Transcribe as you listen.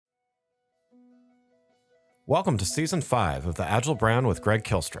Welcome to Season 5 of the Agile Brand with Greg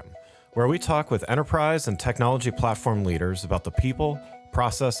Kihlstrom, where we talk with enterprise and technology platform leaders about the people,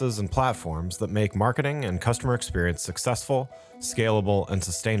 processes, and platforms that make marketing and customer experience successful, scalable, and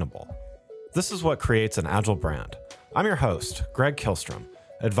sustainable. This is what creates an Agile brand. I'm your host, Greg Kihlstrom,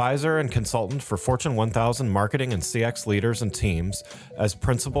 advisor and consultant for Fortune 1000 marketing and CX leaders and teams as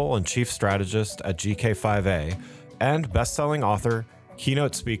principal and chief strategist at GK5A, and best-selling author,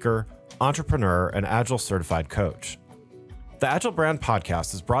 keynote speaker, entrepreneur, and Agile certified coach. The Agile Brand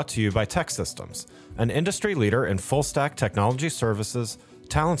podcast is brought to you by TEKsystems, an industry leader in full-stack technology services,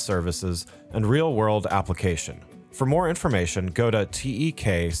 talent services, and real-world application. For more information, go to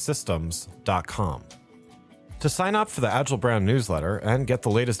teksystems.com. To sign up for the Agile Brand newsletter and get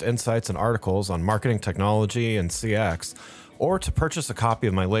the latest insights and articles on marketing technology and CX, or to purchase a copy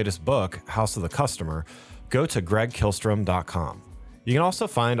of my latest book, House of the Customer, go to gregkihlstrom.com. You can also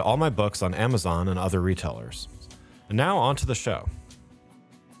find all my books on Amazon and other retailers. And now on to the show.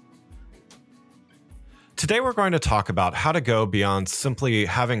 Today we're going to talk about how to go beyond simply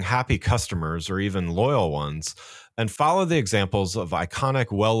having happy customers or even loyal ones and follow the examples of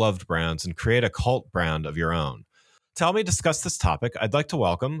iconic, well-loved brands and create a cult brand of your own. To help me discuss this topic, I'd like to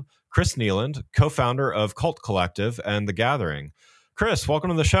welcome Chris Kneeland, co-founder of Cult Collective and The Gathering. Chris,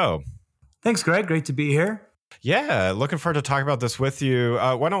 welcome to the show. Thanks, Greg. Great to be here. Yeah, looking forward to talking about this with you.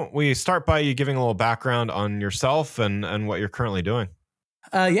 Why don't we start by you giving a little background on yourself and what you're currently doing?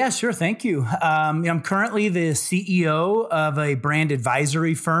 Yeah, sure. Thank you. I'm currently the CEO of a brand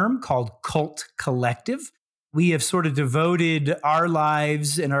advisory firm called Cult Collective. We have sort of devoted our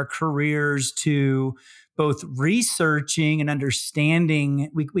lives and our careers to both researching and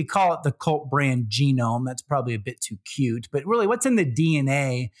understanding. We call it the cult brand genome. That's probably a bit too cute, but really what's in the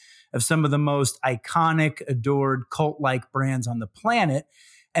DNA of some of the most iconic, adored, cult-like brands on the planet.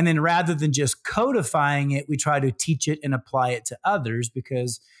 And then rather than just codifying it, we try to teach it and apply it to others,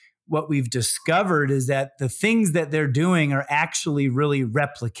 because what we've discovered is that the things that they're doing are actually really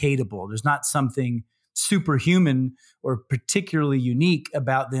replicatable. There's not something superhuman or particularly unique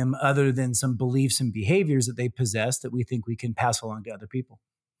about them other than some beliefs and behaviors that they possess that we think we can pass along to other people.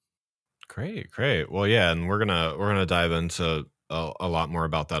 Great. Well, yeah, and we're gonna dive into a lot more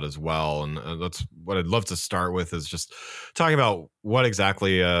about that as well. And that's what I'd love to start with, is just talking about what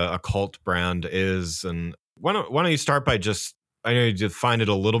exactly a cult brand is. And why don't you start by just, I know you defined it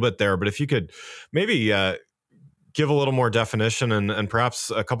a little bit there, but if you could maybe give a little more definition and perhaps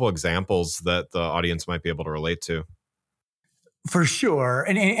a couple examples that the audience might be able to relate to. For sure.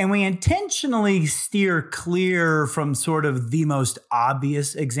 And we intentionally steer clear from sort of the most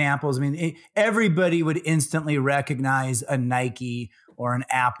obvious examples. I mean, everybody would instantly recognize a Nike or an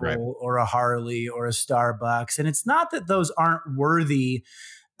Apple, right, or a Harley or a Starbucks. And it's not that those aren't worthy.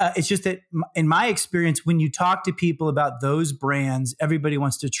 It's just that in my experience, when you talk to people about those brands, everybody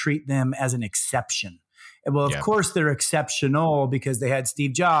wants to treat them as an exception. Well, of course, they're exceptional because they had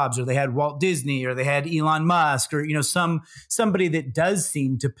Steve Jobs, or they had Walt Disney, or they had Elon Musk, or somebody that does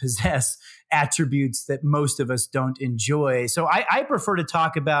seem to possess attributes that most of us don't enjoy. So I prefer to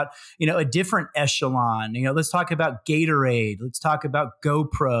talk about a different echelon. Let's talk about Gatorade. Let's talk about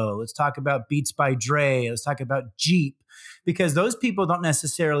GoPro. Let's talk about Beats by Dre. Let's talk about Jeep, because those people don't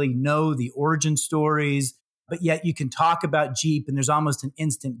necessarily know the origin stories. But yet you can talk about Jeep and there's almost an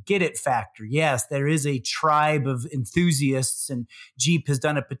instant get it factor. Yes, there is a tribe of enthusiasts, and Jeep has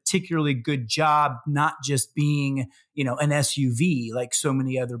done a particularly good job not just being, an SUV like so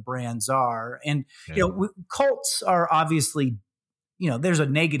many other brands are. And, cults are obviously, there's a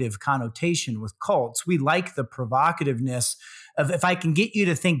negative connotation with cults. We like the provocativeness of, if I can get you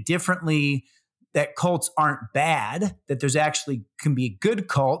to think differently, that cults aren't bad, that there's actually can be good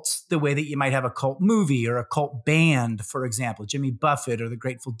cults, the way that you might have a cult movie or a cult band, for example, Jimmy Buffett or the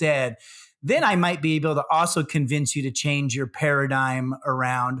Grateful Dead. Then I might be able to also convince you to change your paradigm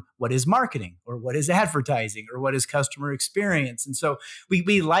around what is marketing, or what is advertising, or what is customer experience. And so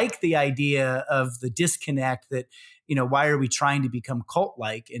we like the idea of the disconnect that, why are we trying to become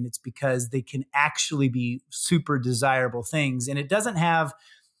cult-like? And it's because they can actually be super desirable things. And it doesn't have,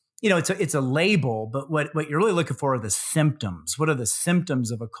 it's a label, but what you're really looking for are the symptoms. What are the symptoms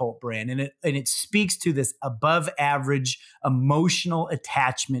of a cult brand? And it speaks to this above average emotional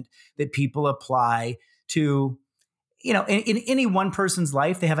attachment that people apply to, in any one person's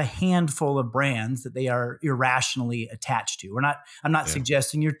life, they have a handful of brands that they are irrationally attached to. I'm not Yeah.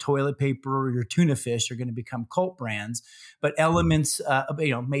 suggesting your toilet paper or your tuna fish are going to become cult brands, but elements,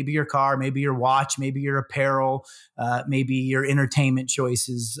 maybe your car, maybe your watch, maybe your apparel, maybe your entertainment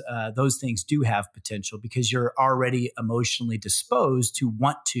choices, those things do have potential because you're already emotionally disposed to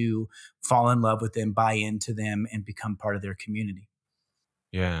want to fall in love with them, buy into them, and become part of their community.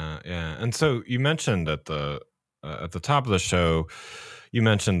 Yeah, yeah. And so you mentioned at the top of the show, you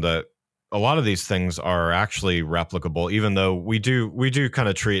mentioned that a lot of these things are actually replicable, even though we do kind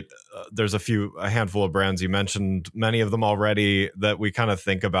of treat. There's a handful of brands you mentioned, many of them already that we kind of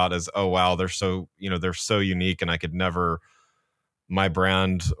think about as, oh wow, they're so unique, and my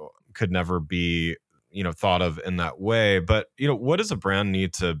brand could never be thought of in that way. But what does a brand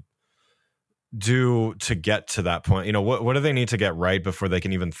need to do to get to that point? What do they need to get right before they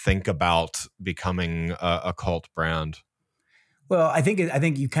can even think about becoming a cult brand? Well, I think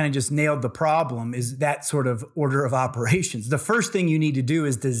you kind of just nailed the problem is that sort of order of operations. The first thing you need to do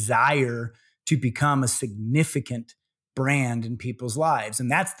is desire to become a significant brand in people's lives. And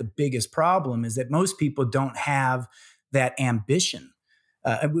that's the biggest problem is that most people don't have that ambition.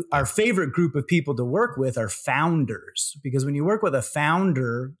 Our Yeah. favorite group of people to work with are founders because when you work with a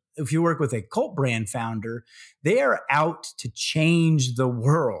founder, if you work with a cult brand founder, they are out to change the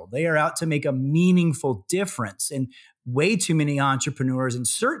world. They are out to make a meaningful difference. And way too many entrepreneurs and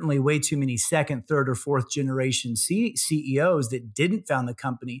certainly way too many second, third, or fourth generation CEOs that didn't found the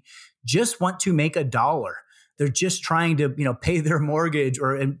company just want to make a dollar. They're just trying to, pay their mortgage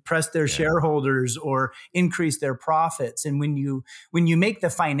or impress their Yeah. shareholders or increase their profits. And when you make the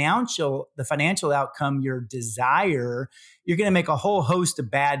financial outcome your desire, you're going to make a whole host of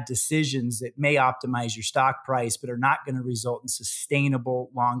bad decisions that may optimize your stock price, but are not going to result in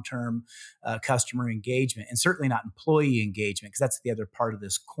sustainable long-term customer engagement, and certainly not employee engagement, because that's the other part of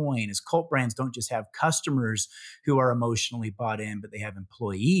this coin. Is cult brands don't just have customers who are emotionally bought in, but they have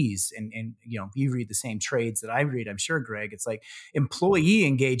employees. And you read the same trades that I read, I'm sure, Greg. It's like employee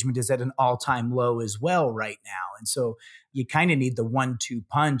engagement is at an all-time low as well right now, and so you kind of need the 1-2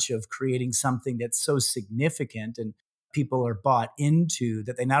 punch of creating something that's so significant and people are bought into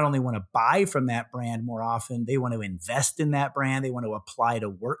that they not only want to buy from that brand more often, they want to invest in that brand. They want to apply to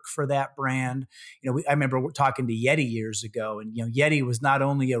work for that brand. I remember talking to Yeti years ago, and Yeti was not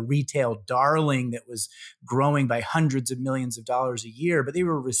only a retail darling that was growing by hundreds of millions of dollars a year, but they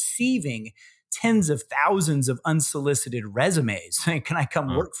were receiving tens of thousands of unsolicited resumes saying, can I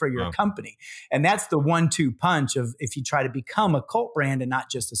come Oh, work for your wow. company? And that's the 1-2 punch of if you try to become a cult brand and not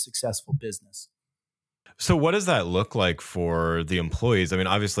just a successful business. So what does that look like for the employees? I mean,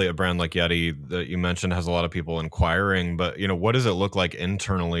 obviously a brand like Yeti that you mentioned has a lot of people inquiring, but what does it look like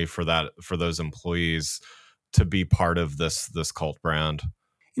internally for those employees to be part of this cult brand?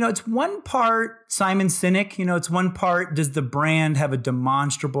 It's one part Simon Sinek, it's one part does the brand have a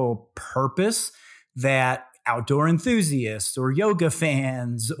demonstrable purpose that outdoor enthusiasts or yoga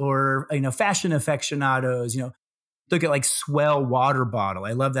fans or fashion aficionados, look at like Swell water bottle.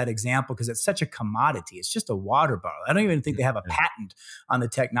 I love that example because it's such a commodity. It's just a water bottle. I don't even think they have a Yeah. patent on the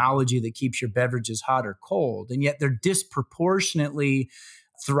technology that keeps your beverages hot or cold. And yet they're disproportionately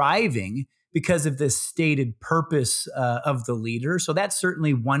thriving because of this stated purpose of the leader. So that's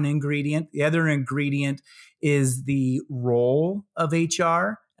certainly one ingredient. The other ingredient is the role of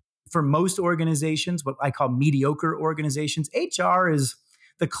HR. For most organizations, what I call mediocre organizations, HR is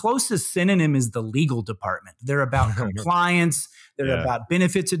the closest synonym is the legal department. They're about compliance, they're Yeah. about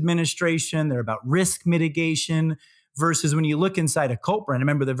benefits administration, they're about risk mitigation. Versus when you look inside a cult brand, I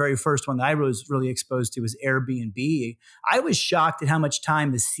remember the very first one that I was really exposed to was Airbnb. I was shocked at how much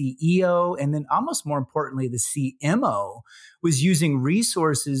time the CEO and then almost more importantly, the CMO was using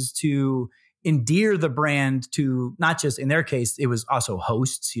resources to endear the brand to not just in their case, it was also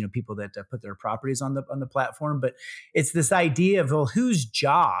hosts, people that put their properties on the platform. But it's this idea of, well, whose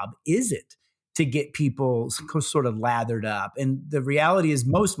job is it to get people sort of lathered up? And the reality is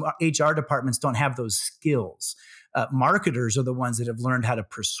most HR departments don't have those skills. Marketers are the ones that have learned how to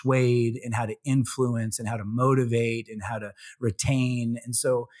persuade and how to influence and how to motivate and how to retain. And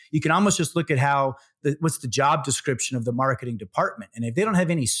so you can almost just look at what's the job description of the marketing department. And if they don't have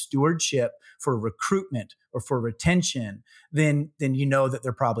any stewardship for recruitment or for retention, then you know that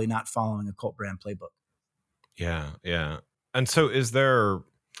they're probably not following a cult brand playbook. Yeah, yeah. And so is there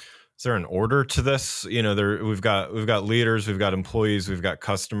an order to this? We've got leaders, we've got employees, we've got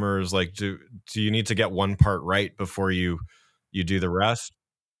customers. Like, do you need to get one part right before you do the rest?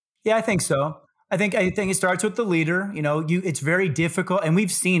 Yeah, I think so. I think it starts with the leader. It's very difficult, and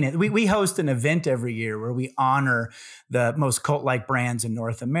we've seen it. We host an event every year where we honor the most cult-like brands in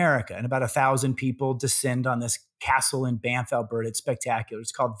North America, and about 1,000 people descend on this castle in Banff, Alberta. It's spectacular.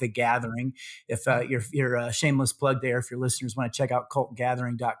 It's called The Gathering. If you're a shameless plug there, if your listeners want to check out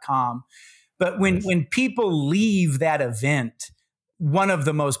cultgathering.com. But when people leave that event, one of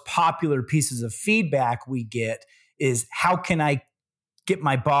the most popular pieces of feedback we get is, how can I get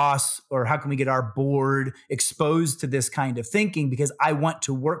my boss, or how can we get our board exposed to this kind of thinking, because I want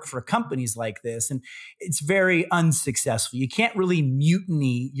to work for companies like this. And it's very unsuccessful. You can't really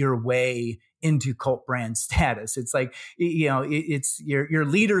mutiny your way into cult brand status. It's like, it's your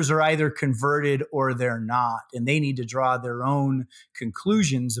leaders are either converted or they're not, and they need to draw their own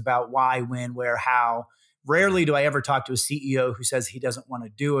conclusions about why, when, where, how. Rarely do I ever talk to a CEO who says he doesn't want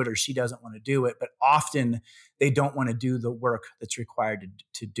to do it or she doesn't want to do it, but often they don't want to do the work that's required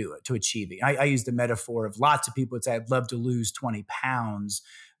to do it, to achieve it. I use the metaphor of lots of people would say, I'd love to lose 20 pounds,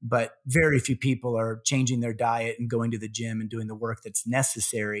 but very few people are changing their diet and going to the gym and doing the work that's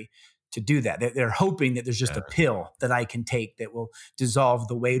necessary to do that. They're hoping that there's just a pill that I can take that will dissolve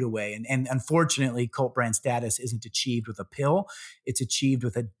the weight away. And unfortunately, cult brand status isn't achieved with a pill. It's achieved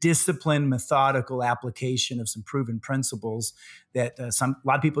with a disciplined, methodical application of some proven principles that a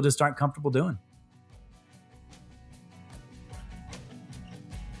lot of people just aren't comfortable doing.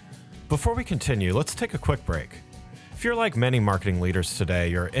 Before we continue, let's take a quick break. If you're like many marketing leaders today,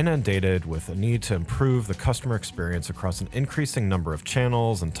 you're inundated with a need to improve the customer experience across an increasing number of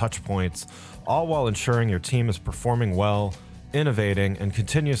channels and touch points, all while ensuring your team is performing well, innovating, and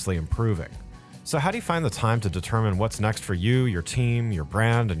continuously improving. So how do you find the time to determine what's next for you, your team, your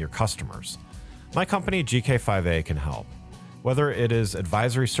brand, and your customers? My company, GK5A, can help. Whether it is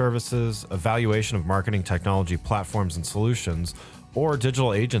advisory services, evaluation of marketing technology platforms and solutions, or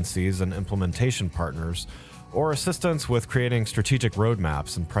digital agencies and implementation partners, or assistance with creating strategic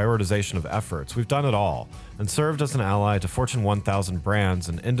roadmaps and prioritization of efforts, we've done it all and served as an ally to Fortune 1000 brands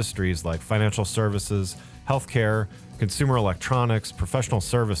in industries like financial services, healthcare, consumer electronics, professional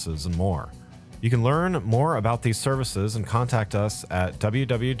services, and more. You can learn more about these services and contact us at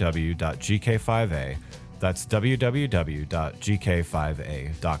www.gk5a. That's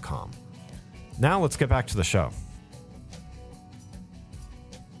www.gk5a.com. Now let's get back to the show.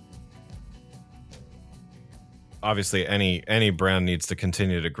 Obviously, any brand needs to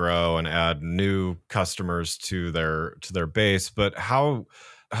continue to grow and add new customers to their base. But how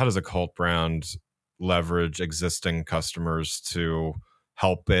does a cult brand leverage existing customers to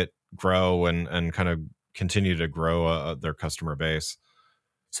help it grow and kind of continue to grow their customer base?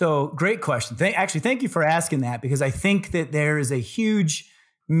 So, great question. Thank you for asking that, because I think that there is a huge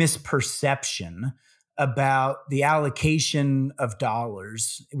misperception about the allocation of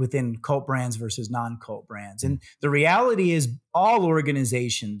dollars within cult brands versus non-cult brands. And the reality is, all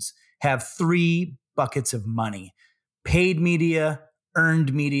organizations have three buckets of money: paid media,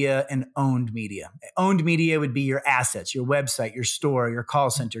 earned media, and owned media. Owned media would be your assets, your website, your store, your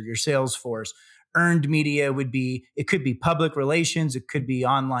call center, your sales force. Earned media it could be public relations, it could be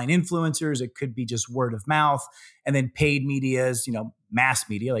online influencers, it could be just word of mouth. And then paid media is, mass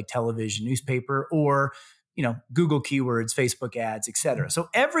media like television, newspaper, or, Google keywords, Facebook ads, et cetera. So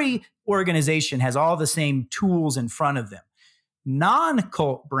every organization has all the same tools in front of them.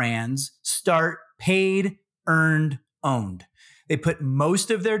 Non-cult brands start paid, earned, owned. They put most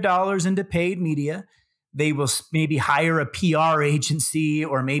of their dollars into paid media. They will maybe hire a PR agency,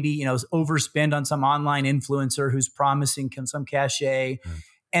 or maybe, overspend on some online influencer who's promising some cachet.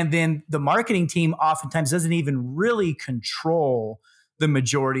 And then the marketing team oftentimes doesn't even really control the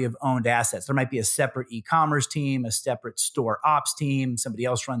majority of owned assets. There might be a separate e-commerce team, a separate store ops team. Somebody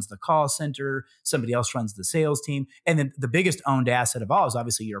else runs the call center. Somebody else runs the sales team. And then the biggest owned asset of all is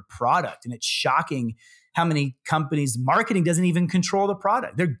obviously your product. And it's shocking how many companies, marketing doesn't even control the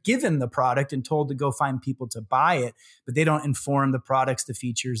product. They're given the product and told to go find people to buy it, but they don't inform the products, the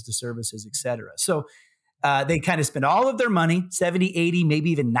features, the services, et cetera. So they kind of spend all of their money, 70, 80,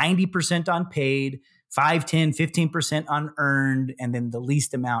 maybe even 90% on paid, 5, 10, 15% on earned, and then the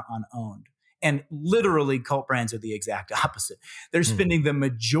least amount on owned. And literally, cult brands are the exact opposite. They're spending the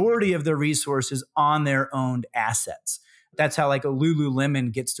majority of their resources on their owned assets. That's how like a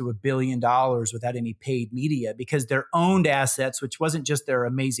Lululemon gets to $1 billion without any paid media, because their owned assets, which wasn't just their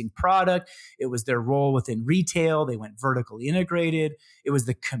amazing product, it was their role within retail. They went vertically integrated. It was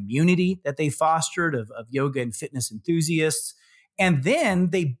the community that they fostered of yoga and fitness enthusiasts. And then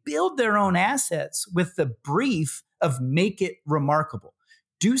they build their own assets with the brief of make it remarkable.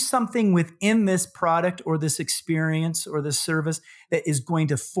 Do something within this product or this experience or this service that is going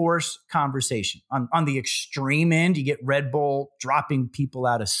to force conversation. On the extreme end, you get Red Bull dropping people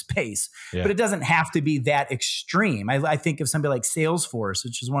out of space, Yeah. but it doesn't have to be that extreme. I think of somebody like Salesforce,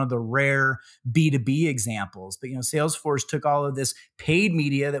 which is one of the rare B2B examples. But Salesforce took all of this paid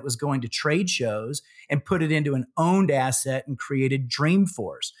media that was going to trade shows and put it into an owned asset and created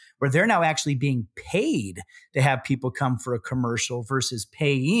Dreamforce, where they're now actually being paid to have people come for a commercial versus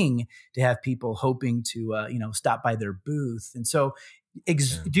paying to have people hoping to stop by their booth. And so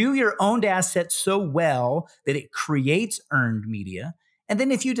do your owned asset so well that it creates earned media. And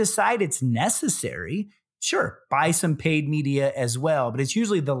then if you decide it's necessary, sure, buy some paid media as well. But it's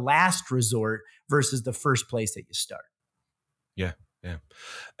usually the last resort versus the first place that you start. Yeah. Yeah.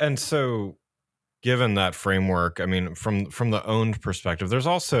 And so given that framework, I mean, from the owned perspective, there's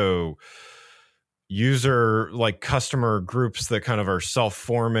also customer groups that kind of are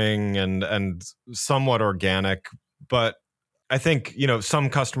self-forming and somewhat organic. But I think, some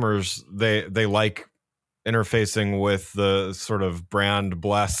customers, they like interfacing with the sort of brand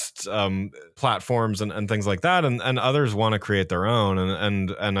blessed platforms and things like that. And others want to create their own.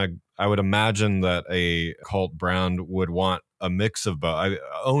 And I would imagine that a cult brand would want a mix of both.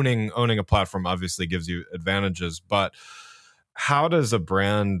 Owning a platform obviously gives you advantages, but how does a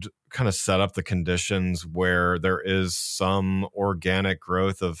brand kind of set up the conditions where there is some organic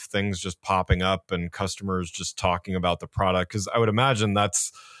growth of things just popping up and customers just talking about the product? Because I would imagine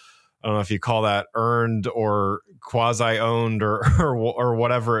that's, I don't know if you call that earned or quasi-owned or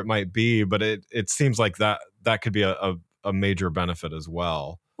whatever it might be, but it seems like that could be a major benefit as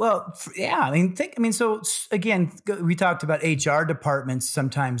well. Well, yeah, so again, we talked about HR departments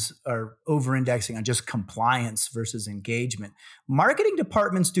sometimes are over-indexing on just compliance versus engagement. Marketing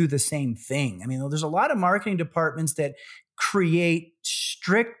departments do the same thing. I mean, there's a lot of marketing departments that create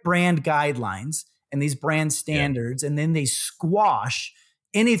strict brand guidelines and these brand standards, and then they squash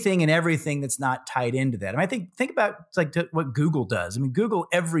anything and everything that's not tied into that. I mean, think about what Google does. I mean, Google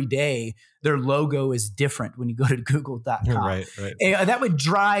every day, their logo is different when you go to google.com. Right. That would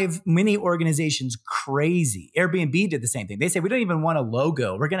drive many organizations crazy. Airbnb did the same thing. They say, we don't even want a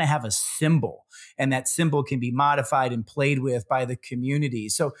logo. We're going to have a symbol. And that symbol can be modified and played with by the community.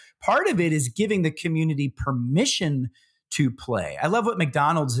 So part of it is giving the community permission to play. I love what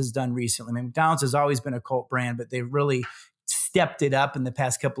McDonald's has done recently. I mean, McDonald's has always been a cult brand, but they've really stepped it up in the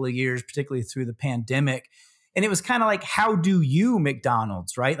past couple of years, particularly through the pandemic. And it was kind of like, how do you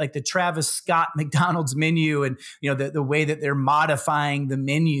McDonald's, right? Like the Travis Scott McDonald's menu and, the way that they're modifying the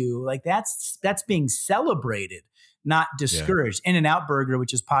menu, like that's being celebrated, not discouraged. Yeah. In-N-Out Burger,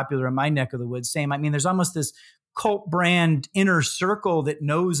 which is popular in my neck of the woods, same. I mean, there's almost this cult brand inner circle that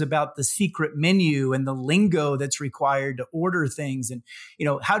knows about the secret menu and the lingo that's required to order things. And,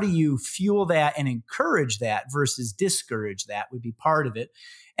 how do you fuel that and encourage that versus discourage that would be part of it.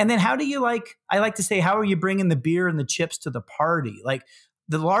 And then how do you I like to say, how are you bringing the beer and the chips to the party? Like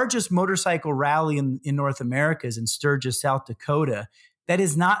the largest motorcycle rally in North America is in Sturgis, South Dakota. That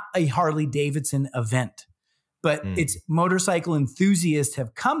is not a Harley Davidson event. But it's motorcycle enthusiasts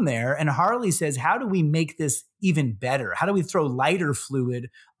have come there, and Harley says, how do we make this even better? How do we throw lighter fluid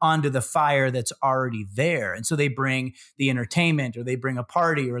onto the fire that's already there? And so they bring the entertainment, or they bring a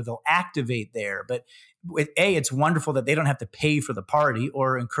party, or they'll activate there. But it's wonderful that they don't have to pay for the party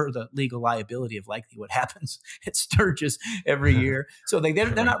or incur the legal liability of likely what happens at Sturgis every year. So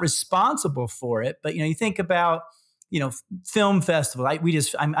they're not responsible for it. But, you think about, film festival.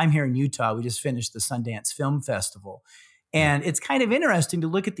 I'm here in Utah. We just finished the Sundance Film Festival. And it's kind of interesting to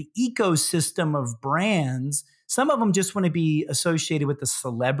look at the ecosystem of brands. Some of them just want to be associated with the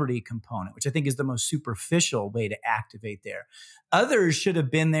celebrity component, which I think is the most superficial way to activate there. Others should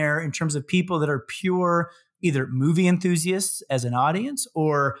have been there in terms of people that are pure, either movie enthusiasts as an audience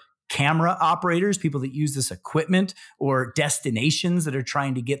or camera operators, people that use this equipment, or destinations that are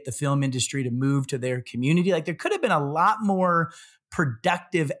trying to get the film industry to move to their community. Like there could have been a lot more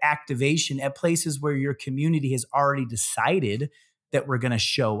productive activation at places where your community has already decided that we're going to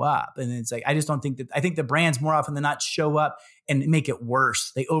show up. And it's like, I think the brands more often than not show up and make it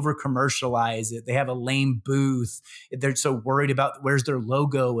worse. They over commercialize it. They have a lame booth. They're so worried about where's their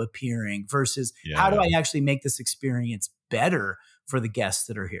logo appearing versus how do I actually make this experience better for the guests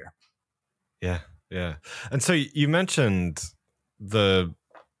that are here? Yeah. And so you mentioned the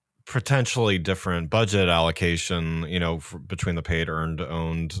potentially different budget allocation, between the paid, earned,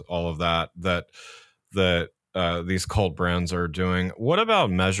 owned, all of that these cult brands are doing. What about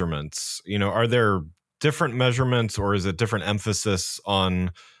measurements? Are there different measurements, or is it different emphasis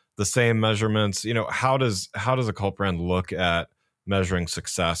on the same measurements? How does a cult brand look at measuring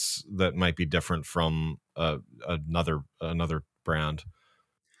success that might be different from another brand?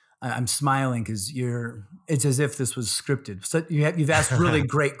 I'm smiling because it's as if this was scripted. So you've asked really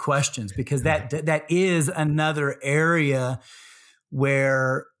great questions, because that is another area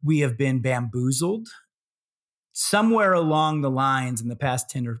where we have been bamboozled. Somewhere along the lines in the past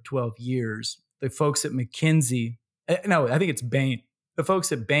 10 or 12 years, the folks at McKinsey, no, I think it's Bain, the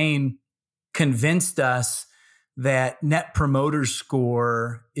folks at Bain convinced us that Net Promoter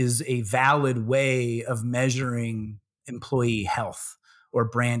Score is a valid way of measuring employee health or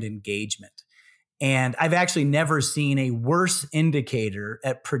brand engagement. And I've actually never seen a worse indicator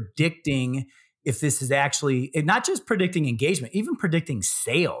at predicting if this is actually not just predicting engagement, even predicting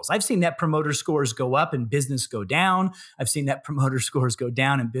sales. I've seen Net Promoter Scores go up and business go down. I've seen Net Promoter Scores go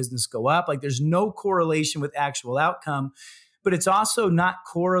down and business go up. Like, there's no correlation with actual outcome, but it's also not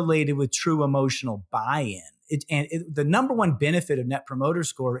correlated with true emotional buy-in. The number one benefit of Net Promoter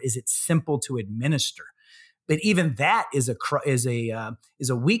Score is it's simple to administer. But even that is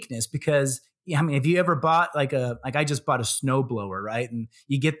a weakness, because I mean, have you ever bought like I just bought a snowblower, right? And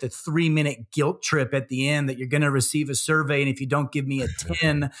you get the 3-minute guilt trip at the end that you're going to receive a survey, and if you don't give me a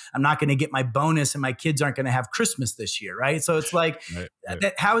 10, I'm not going to get my bonus, and my kids aren't going to have Christmas this year, right? So it's like, right.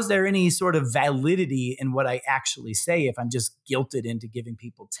 How is there any sort of validity in what I actually say if I'm just guilted into giving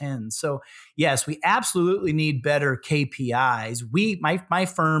people 10s? So yes, we absolutely need better KPIs. My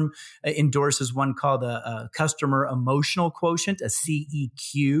firm endorses one called a customer emotional quotient, a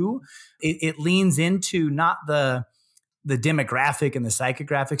CEQ. It leans into not the demographic and the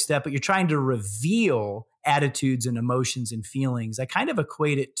psychographic step, but you're trying to reveal attitudes and emotions and feelings. I kind of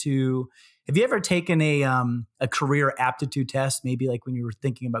equate it to, have you ever taken a career aptitude test? Maybe like when you were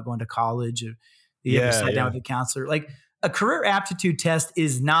thinking about going to college, or you ever sat down with a counselor? Like, a career aptitude test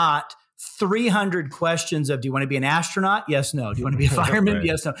is not 300 questions of, do you want to be an astronaut? Yes, no. Do you want to be a fireman? Right.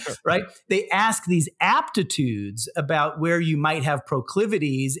 Yes, no. Right? They ask these aptitudes about where you might have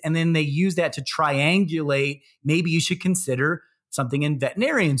proclivities, and then they use that to triangulate. Maybe you should consider something in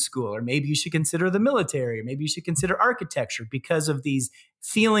veterinarian school, or maybe you should consider the military, or maybe you should consider architecture, because of these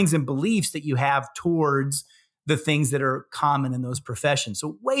feelings and beliefs that you have towards the things that are common in those professions.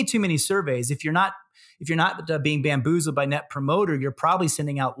 So way too many surveys. If you're not being bamboozled by Net Promoter, you're probably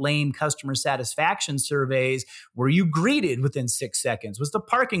sending out lame customer satisfaction surveys. Were you greeted within 6 seconds? Was the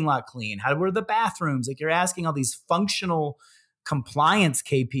parking lot clean? How were the bathrooms? Like, you're asking all these functional compliance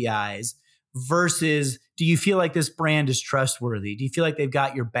KPIs versus, do you feel like this brand is trustworthy? Do you feel like they've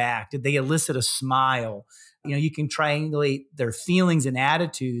got your back? Did they elicit a smile? You can triangulate their feelings and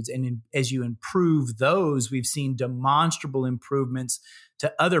attitudes. And as you improve those, we've seen demonstrable improvements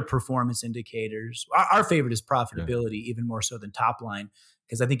to other performance indicators. Our favorite is profitability, even more so than top line,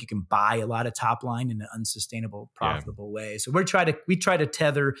 because I think you can buy a lot of top line in an unsustainable, profitable way. So we try to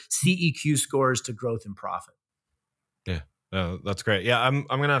tether CEQ scores to growth and profit. Yeah. No, that's great. Yeah, I'm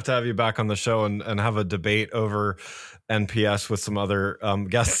going to have you back on the show and have a debate over NPS with some other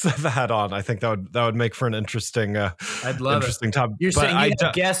guests I've had on. I think that would make for an interesting I'd love interesting topic. You're saying you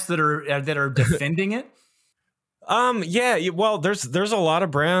have guests that are defending it? Yeah, well, there's a lot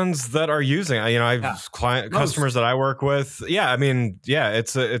of brands that are using, customers that I work with. Yeah, I mean,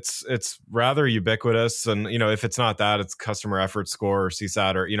 it's rather ubiquitous, and if it's not that, it's customer effort score or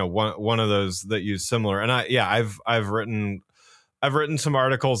CSAT, or one of those that use similar. And I've written some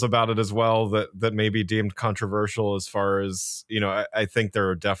articles about it as well that may be deemed controversial, as far as I think there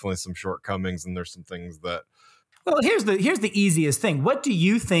are definitely some shortcomings, and there's some things that. Well, here's the easiest thing. What do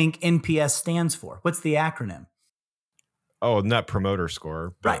you think NPS stands for? What's the acronym? Oh, Net Promoter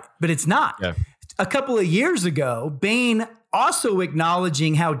Score. Right. But it's not. Yeah. A couple of years ago, Bain, also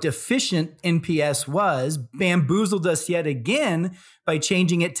acknowledging how deficient NPS was, bamboozled us yet again by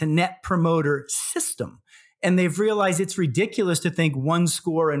changing it to Net Promoter System. And they've realized it's ridiculous to think one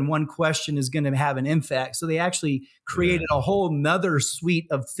score and one question is going to have an impact. So they actually created a whole nother suite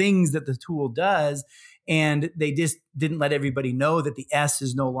of things that the tool does. And they just didn't let everybody know that the S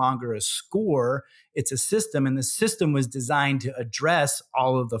is no longer a score, it's a system. And the system was designed to address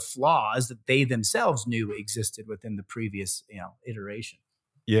all of the flaws that they themselves knew existed within the previous, iteration.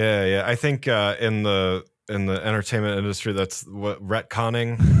 Yeah. I think in the entertainment industry, that's what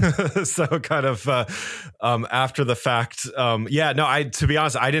retconning. So kind of after the fact. To be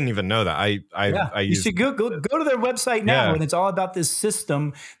honest, I didn't even know that. You should go to their website now, and it's all about this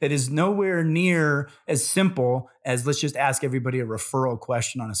system that is nowhere near as simple as, let's just ask everybody a referral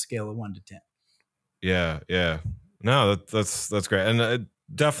question on a scale of 1 to 10. Yeah. No, that's great. And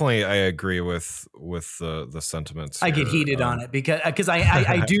definitely, I agree with the sentiments. I get heated on it because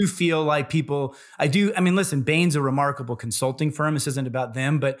I do feel like people. I mean, listen, Bain's a remarkable consulting firm. This isn't about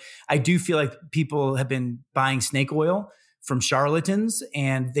them, but I do feel like people have been buying snake oil from charlatans,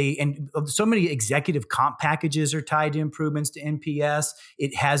 and so many executive comp packages are tied to improvements to NPS.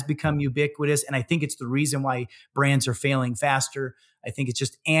 It has become ubiquitous, and I think it's the reason why brands are failing faster. I think it's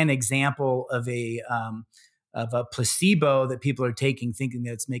just an example of a placebo that people are taking, thinking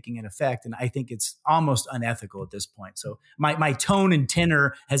that it's making an effect. And I think it's almost unethical at this point. So my tone and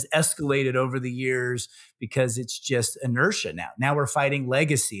tenor has escalated over the years because it's just inertia now. Now we're fighting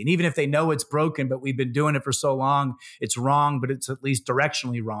legacy. And even if they know it's broken, but we've been doing it for so long, it's wrong, but it's at least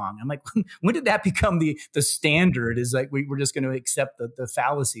directionally wrong. I'm like, when did that become the standard? Is like we're just going to accept the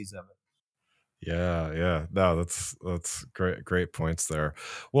fallacies of it. Yeah. No, that's great points there.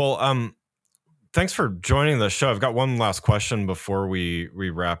 Well, thanks for joining the show. I've got one last question before we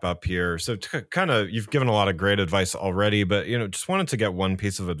wrap up here. So kind of, you've given a lot of great advice already, but, just wanted to get one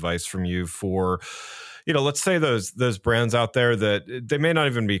piece of advice from you for, let's say those brands out there that they may not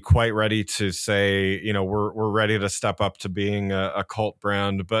even be quite ready to say, we're ready to step up to being a cult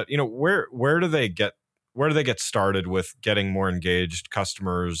brand, but, where do they get started with getting more engaged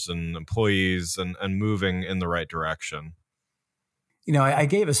customers and employees and moving in the right direction? I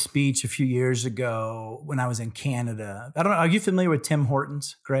gave a speech a few years ago when I was in Canada. I don't know. Are you familiar with Tim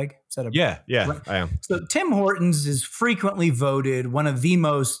Hortons, Greg? Is that Yeah, I am. So Tim Hortons is frequently voted one of the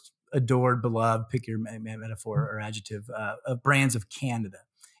most adored, beloved, pick your metaphor or adjective, of brands of Canada.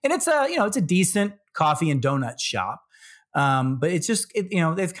 And it's a decent coffee and donut shop. But it's just,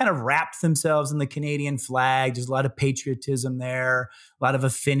 they've kind of wrapped themselves in the Canadian flag. There's a lot of patriotism there, a lot of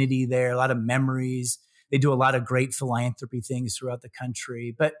affinity there, a lot of memories. They do a lot of great philanthropy things throughout the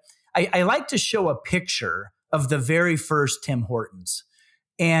country. But I like to show a picture of the very first Tim Hortons.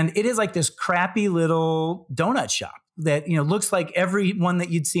 And it is like this crappy little donut shop that, looks like every one that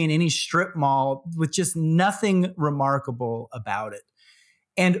you'd see in any strip mall with just nothing remarkable about it.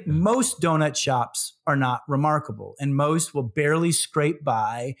 And most donut shops are not remarkable, and most will barely scrape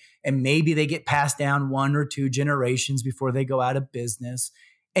by, and maybe they get passed down 1 or 2 generations before they go out of business.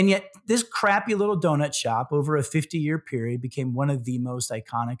 And yet this crappy little donut shop over a 50-year period became one of the most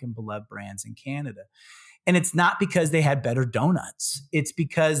iconic and beloved brands in Canada. And it's not because they had better donuts. It's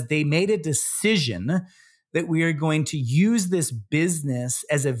because they made a decision that we are going to use this business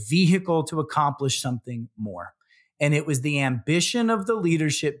as a vehicle to accomplish something more. And it was the ambition of the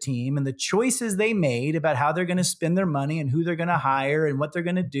leadership team and the choices they made about how they're going to spend their money and who they're going to hire and what they're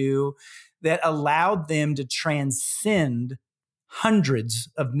going to do that allowed them to transcend hundreds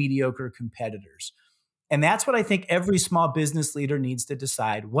of mediocre competitors. And that's what I think every small business leader needs to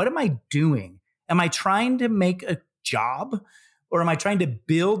decide. What am I doing? Am I trying to make a job, or am I trying to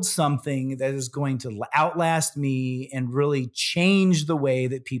build something that is going to outlast me and really change the way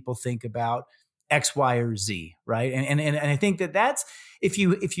that people think about X, Y, or Z, right? And I think that's, if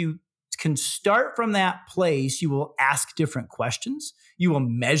you can start from that place, you will ask different questions. You will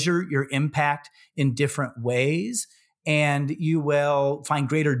measure your impact in different ways, and you will find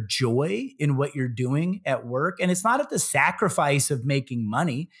greater joy in what you're doing at work. And it's not at the sacrifice of making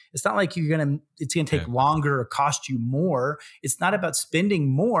money. It's not like it's going to take longer or cost you more. It's not about spending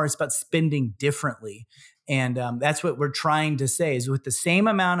more. It's about spending differently. And that's what we're trying to say is, with the same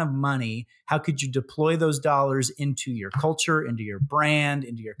amount of money, how could you deploy those dollars into your culture, into your brand,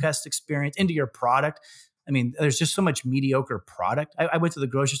 into your customer experience, into your product? I mean, there's just so much mediocre product. I went to the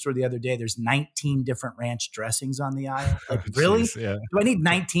grocery store the other day. There's 19 different ranch dressings on the aisle. Like, really? Yeah. Do I need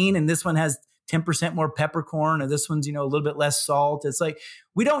 19? And this one has 10% more peppercorn, or this one's, a little bit less salt. It's like,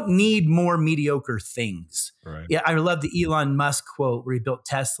 we don't need more mediocre things. Right. Yeah. I love the Elon Musk quote where he built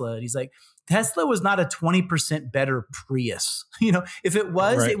Tesla. And he's like, Tesla was not a 20% better Prius. If it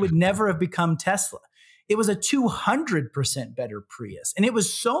was, right, it would never have become Tesla. It was a 200% better Prius. And it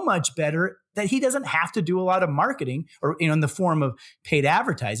was so much better that he doesn't have to do a lot of marketing, or, in the form of paid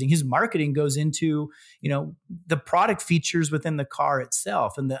advertising. His marketing goes into, the product features within the car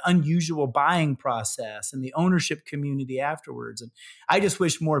itself, and the unusual buying process, and the ownership community afterwards. And I just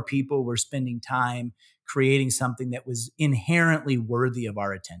wish more people were spending time creating something that was inherently worthy of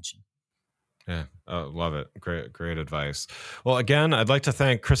our attention. Yeah, love it. Great advice. Well, again, I'd like to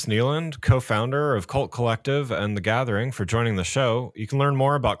thank Chris Kneeland, co-founder of Cult Collective and The Gathering, for joining the show. You can learn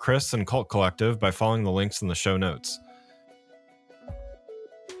more about Chris and Cult Collective by following the links in the show notes.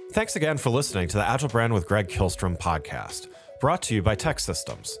 Thanks again for listening to the Agile Brand with Greg Kihlstrom podcast, brought to you by Tech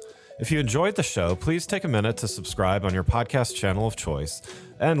Systems. If you enjoyed the show, please take a minute to subscribe on your podcast channel of choice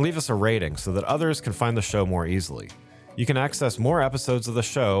and leave us a rating so that others can find the show more easily. You can access more episodes of the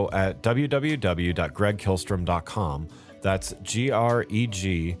show at www.gregkihlstrom.com. That's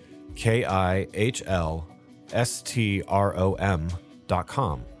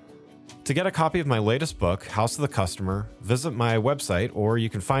GregKihlstrom.com. To get a copy of my latest book, House of the Customer, visit my website, or you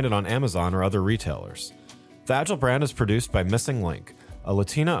can find it on Amazon or other retailers. The Agile brand is produced by Missing Link, a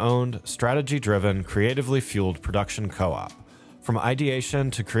Latina-owned, strategy-driven, creatively fueled production co-op. From ideation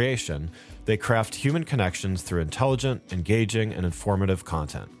to creation, they craft human connections through intelligent, engaging, and informative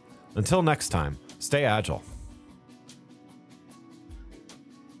content. Until next time, stay agile.